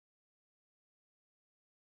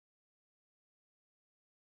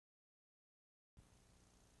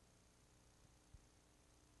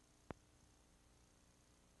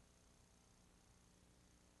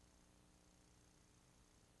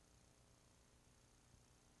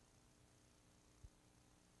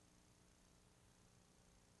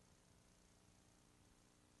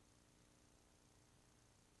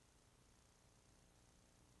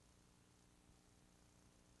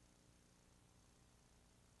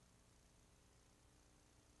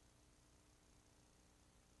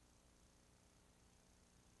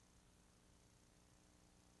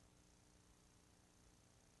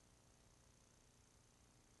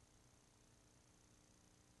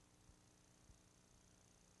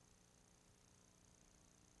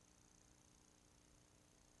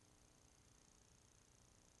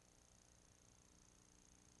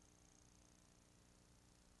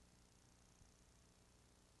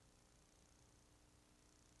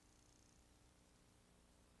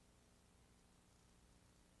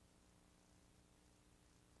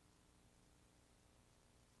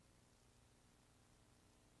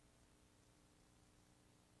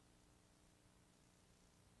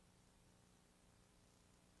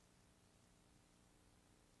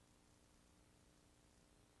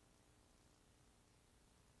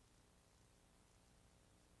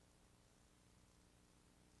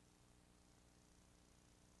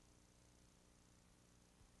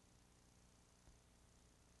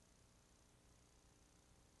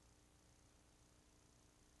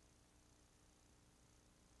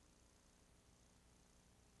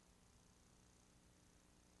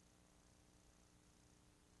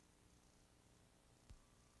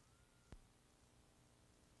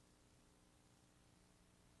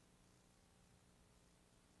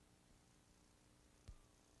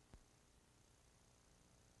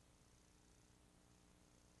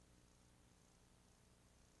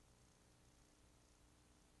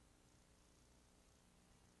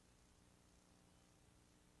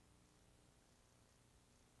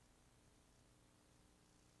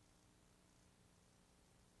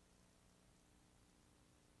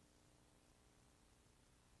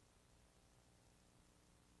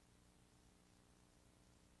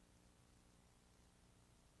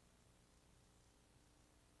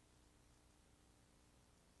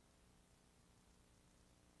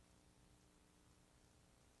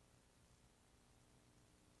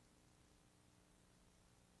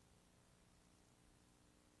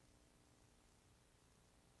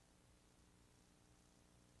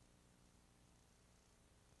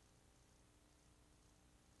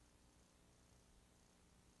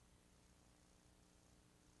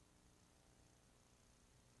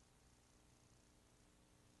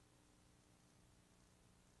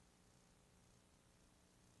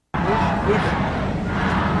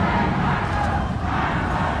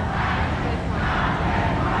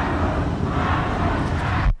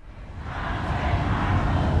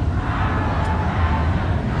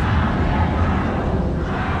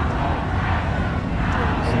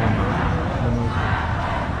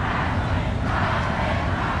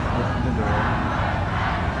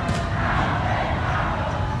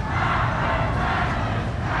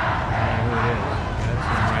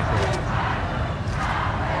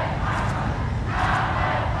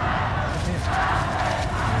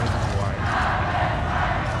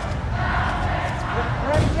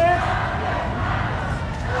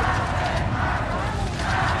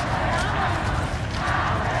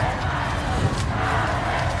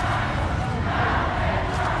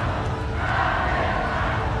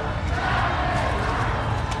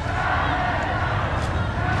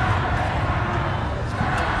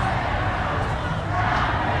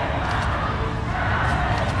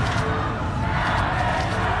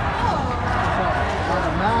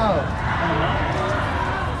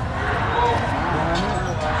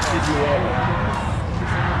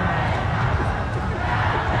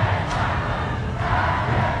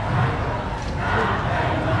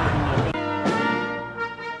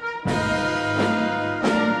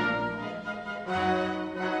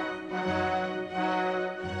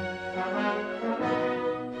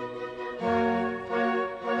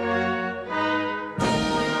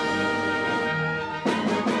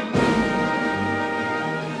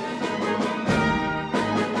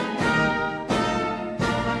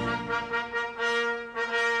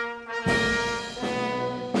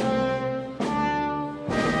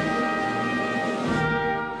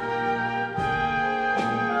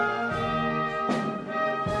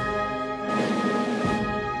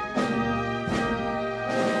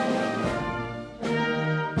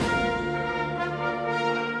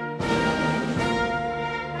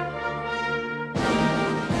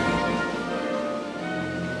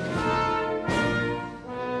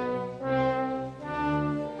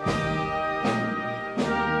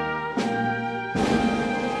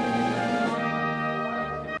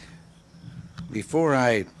Before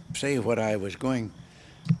I say what I was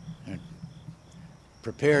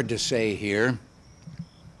prepared to say here,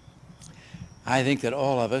 I think that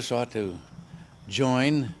all of us ought to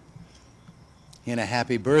join in a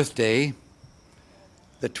happy birthday.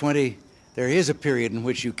 There is a period in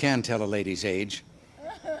which you can tell a lady's age,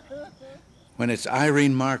 when it's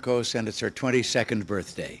Irene Marcos and it's her 22nd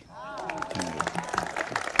birthday.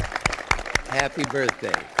 Happy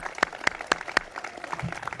birthday.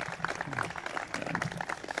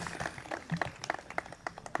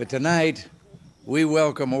 But tonight, we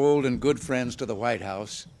welcome old and good friends to the White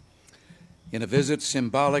House in a visit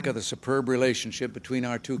symbolic of the superb relationship between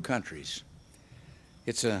our two countries.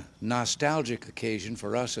 It's a nostalgic occasion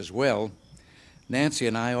for us as well. Nancy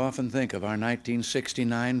and I often think of our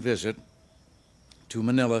 1969 visit to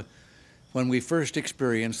Manila when we first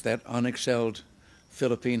experienced that unexcelled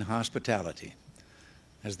Philippine hospitality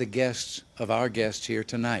as the guests of our guests here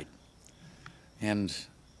tonight. And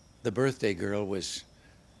the birthday girl was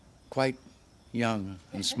quite young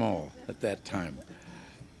and small at that time.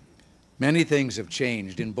 Many things have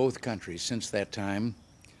changed in both countries since that time,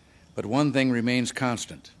 but one thing remains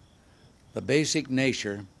constant: the basic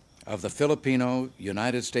nature of the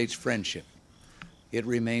Filipino-United States friendship. It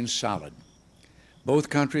remains solid. Both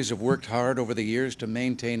countries have worked hard over the years to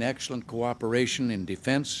maintain excellent cooperation in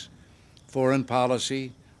defense, foreign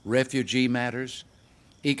policy, refugee matters,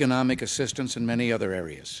 economic assistance, and many other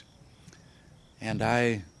areas. And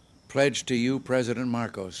I pledge to you, President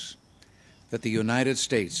Marcos, that the United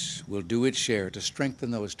States will do its share to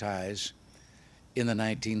strengthen those ties in the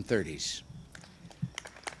 1930s.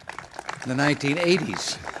 In the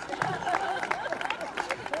 1980s.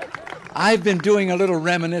 I've been doing a little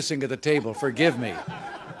reminiscing at the table, forgive me.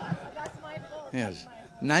 That's my fault. Yes,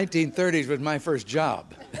 1930s was my first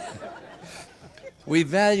job. We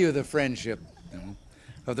value the friendship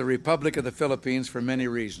of the Republic of the Philippines for many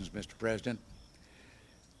reasons, Mr. President.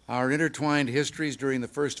 Our intertwined histories during the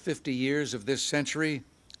first 50 years of this century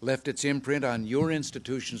left its imprint on your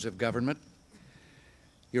institutions of government,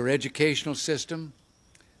 your educational system,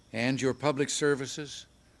 and your public services,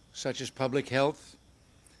 such as public health,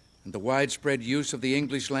 and the widespread use of the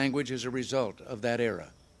English language as a result of that era.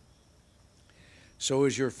 So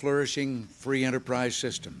is your flourishing free enterprise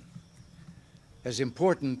system. As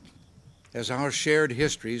important as our shared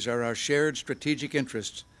histories are our shared strategic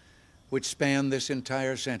interests, which span this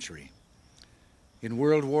entire century. In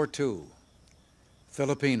World War II,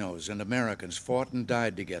 Filipinos and Americans fought and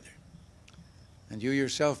died together. And you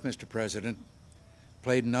yourself, Mr. President,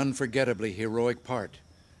 played an unforgettably heroic part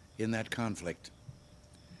in that conflict.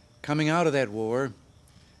 Coming out of that war,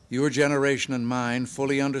 your generation and mine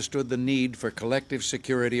fully understood the need for collective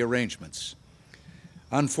security arrangements.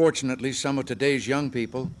 Unfortunately, some of today's young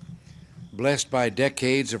people, blessed by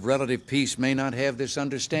decades of relative peace, may not have this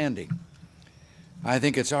understanding. I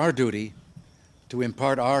think it's our duty to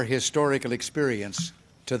impart our historical experience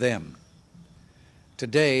to them.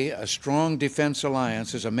 Today, a strong defense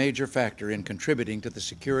alliance is a major factor in contributing to the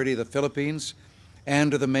security of the Philippines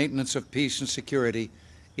and to the maintenance of peace and security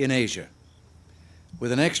in Asia.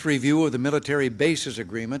 With the next review of the military bases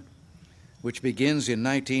agreement, which begins in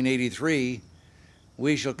 1983,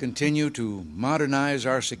 we shall continue to modernize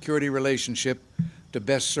our security relationship to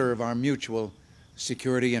best serve our mutual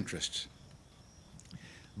security interests.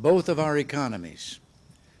 Both of our economies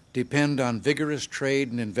depend on vigorous trade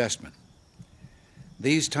and investment.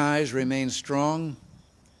 These ties remain strong,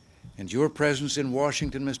 and your presence in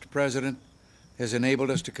Washington, Mr. President, has enabled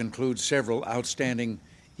us to conclude several outstanding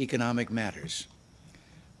economic matters.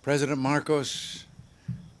 President Marcos,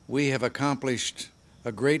 we have accomplished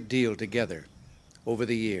a great deal together over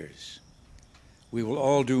the years. We will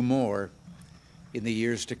all do more in the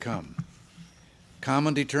years to come.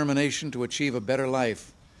 Common determination to achieve a better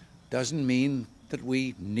life doesn't mean that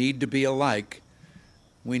we need to be alike.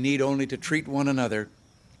 We need only to treat one another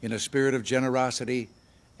in a spirit of generosity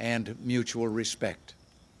and mutual respect.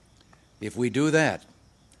 If we do that,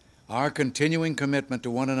 our continuing commitment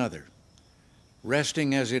to one another,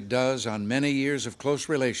 resting as it does on many years of close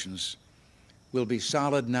relations, will be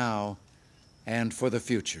solid now and for the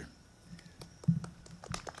future.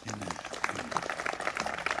 Amen.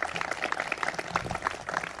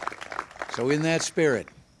 So in that spirit,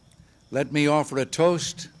 let me offer a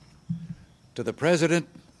toast to the President,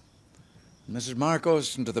 Mrs.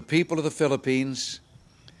 Marcos, and to the people of the Philippines,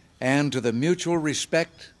 and to the mutual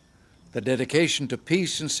respect, the dedication to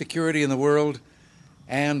peace and security in the world,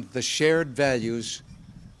 and the shared values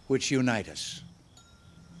which unite us.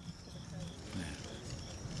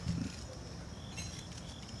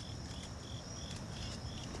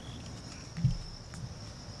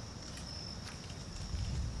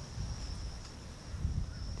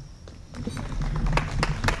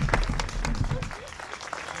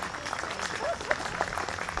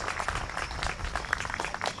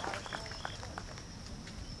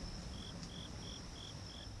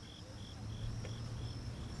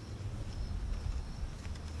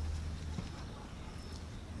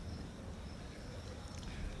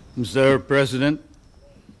 Mr. President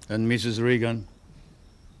and Mrs. Reagan,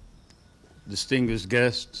 distinguished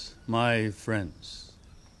guests, my friends,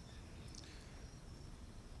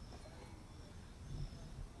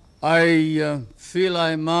 I feel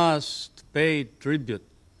I must pay tribute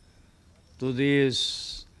to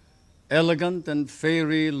this elegant and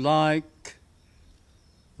fairy-like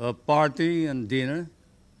party and dinner,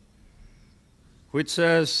 which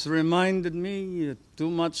has reminded me too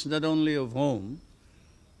much not only of home,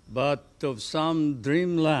 but of some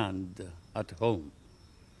dreamland at home.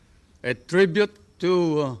 A tribute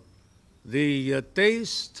to the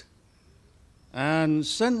taste and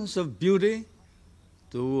sense of beauty,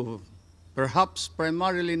 to perhaps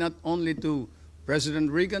primarily not only to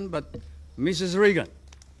President Reagan, but Mrs. Reagan,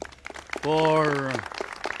 for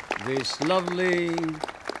this lovely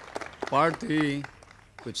party,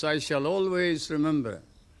 which I shall always remember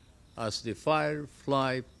as the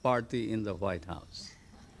Firefly Party in the White House.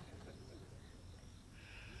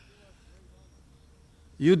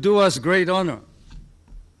 You do us great honor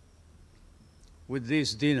with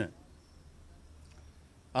this dinner.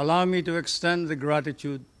 Allow me to extend the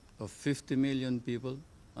gratitude of 50 million people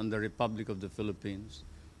in the Republic of the Philippines,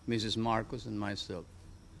 Mrs. Marcos and myself,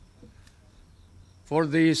 for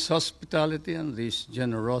this hospitality and this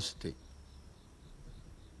generosity.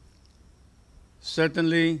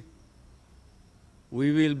 Certainly,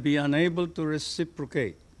 we will be unable to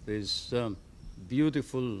reciprocate this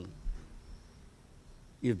beautiful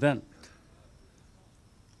event.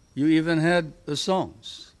 You even had the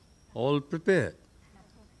songs all prepared,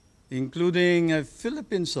 including a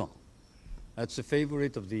Philippine song. That's a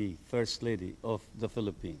favorite of the First Lady of the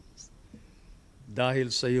Philippines,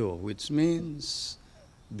 Dahil Sa'yo, which means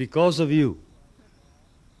because of you.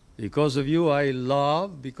 Because of you I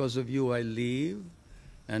love, because of you I live,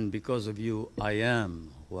 and because of you I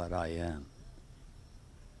am what I am.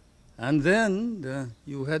 And then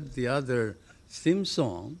you had the other theme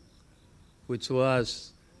song, which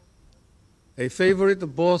was a favorite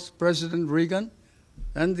of both President Reagan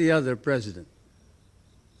and the other president.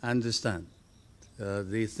 Understand?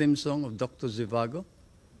 The theme song of Dr. Zhivago,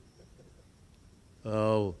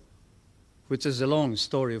 which is a long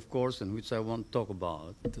story, of course, and which I won't talk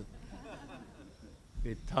about.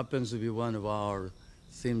 It happens to be one of our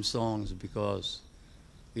theme songs because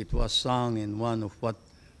it was sung in one of what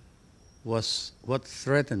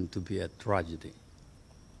threatened to be a tragedy,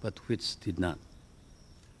 but which did not.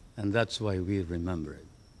 And that's why we remember it.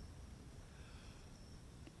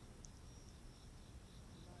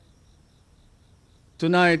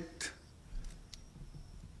 Tonight,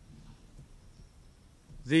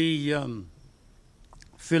 the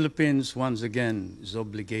Philippines once again is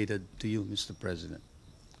obligated to you, Mr. President,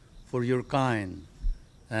 for your kind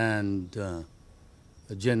and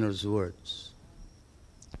generous words.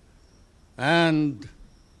 And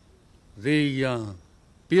the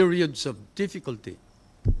periods of difficulty,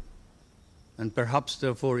 and perhaps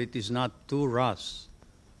therefore it is not too rash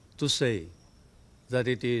to say that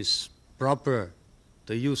it is proper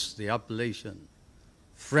to use the appellation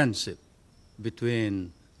friendship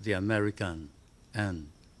between the American and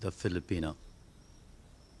the Filipino.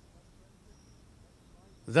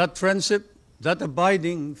 That friendship, that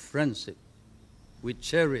abiding friendship, we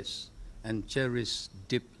cherish and cherish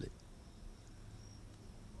deeply.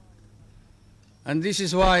 And this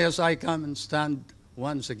is why, as I come and stand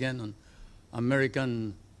once again on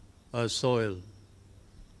American soil,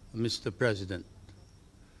 Mr. President,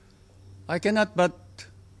 I cannot but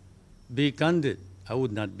be candid. I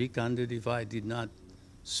would not be candid if I did not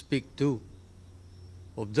speak too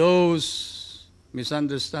of those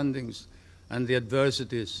misunderstandings and the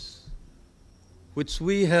adversities which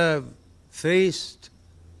we have faced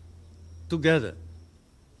together.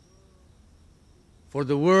 For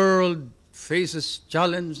the world faces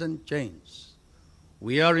challenge and change.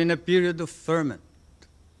 We are in a period of ferment.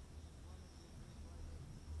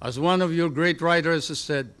 As one of your great writers has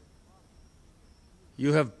said,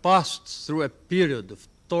 you have passed through a period of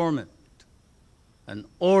torment, an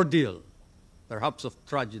ordeal, perhaps of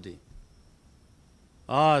tragedy,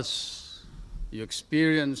 as you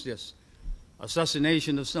experienced the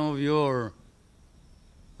assassination of some of your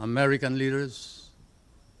American leaders,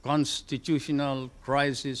 constitutional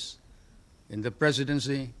crisis in the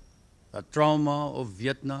presidency, the trauma of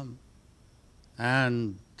Vietnam,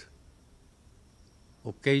 and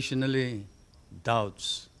occasionally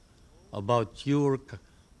doubts about your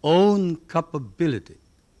own capability.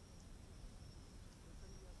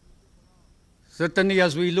 Certainly,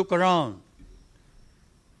 as we look around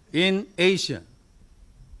in Asia,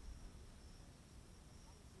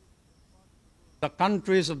 the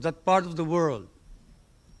countries of that part of the world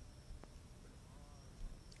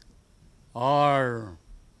are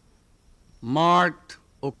marked,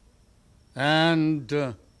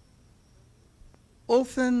 and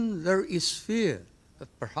often there is fear that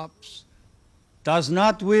perhaps does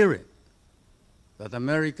not weary, that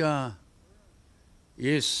America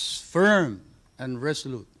is firm and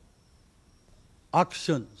resolute.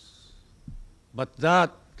 Actions, but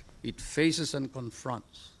that it faces and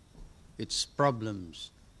confronts its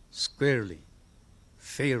problems squarely,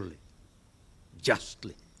 fairly,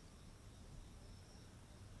 justly.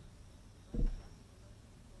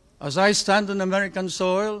 As I stand on American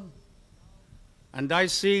soil and I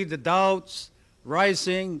see the doubts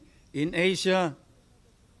rising in Asia,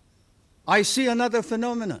 I see another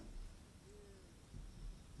phenomenon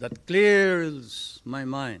that clears my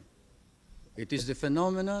mind. It is the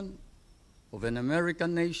phenomenon of an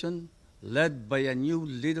American nation led by a new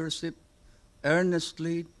leadership,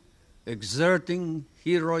 earnestly exerting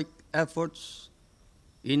heroic efforts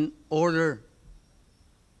in order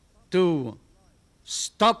to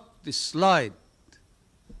stop the slide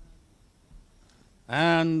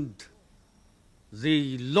and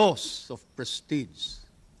the loss of prestige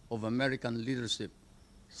of American leadership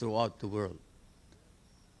throughout the world.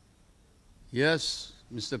 Yes,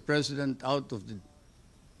 Mr. President, out of the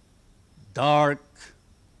dark,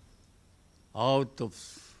 out of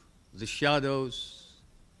the shadows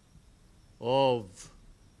of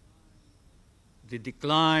the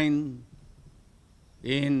decline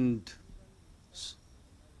in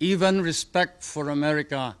even respect for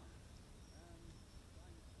America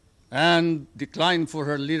and decline for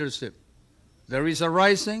her leadership, there is a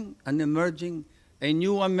rising and emerging a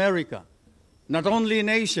new America, not only in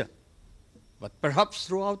Asia, but perhaps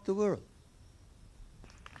throughout the world.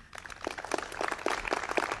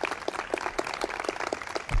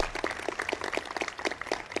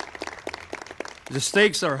 The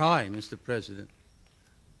stakes are high, Mr. President.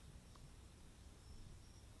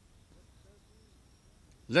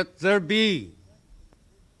 Let there be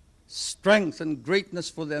strength and greatness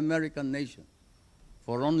for the American nation,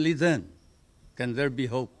 for only then can there be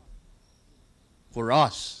hope for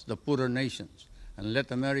us, the poorer nations, and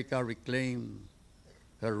let America reclaim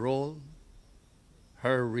her role,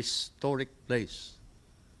 her historic place,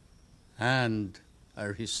 and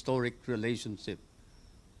her historic relationship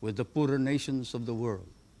with the poorer nations of the world,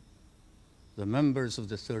 the members of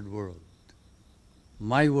the third world,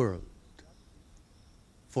 my world,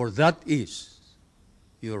 for that is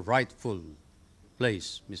your rightful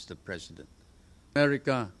place, Mr. President.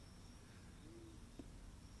 America,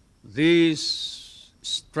 this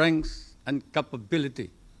strength and capability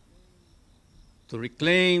to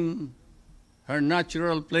reclaim her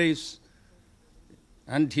natural place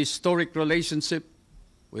and historic relationship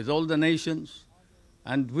with all the nations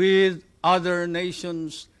and with other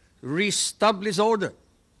nations, reestablish order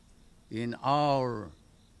in our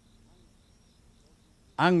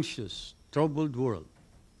anxious, troubled world.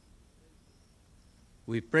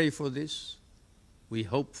 We pray for this, we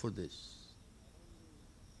hope for this.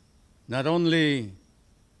 Not only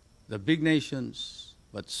the big nations,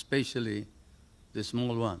 but especially the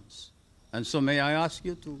small ones. And so may I ask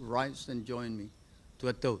you to rise and join me to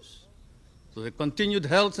a toast to the continued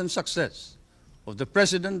health and success of the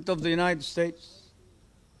President of the United States,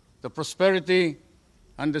 the prosperity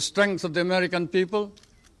and the strength of the American people,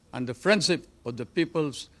 and the friendship of the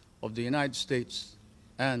peoples of the United States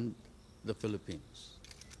and the Philippines.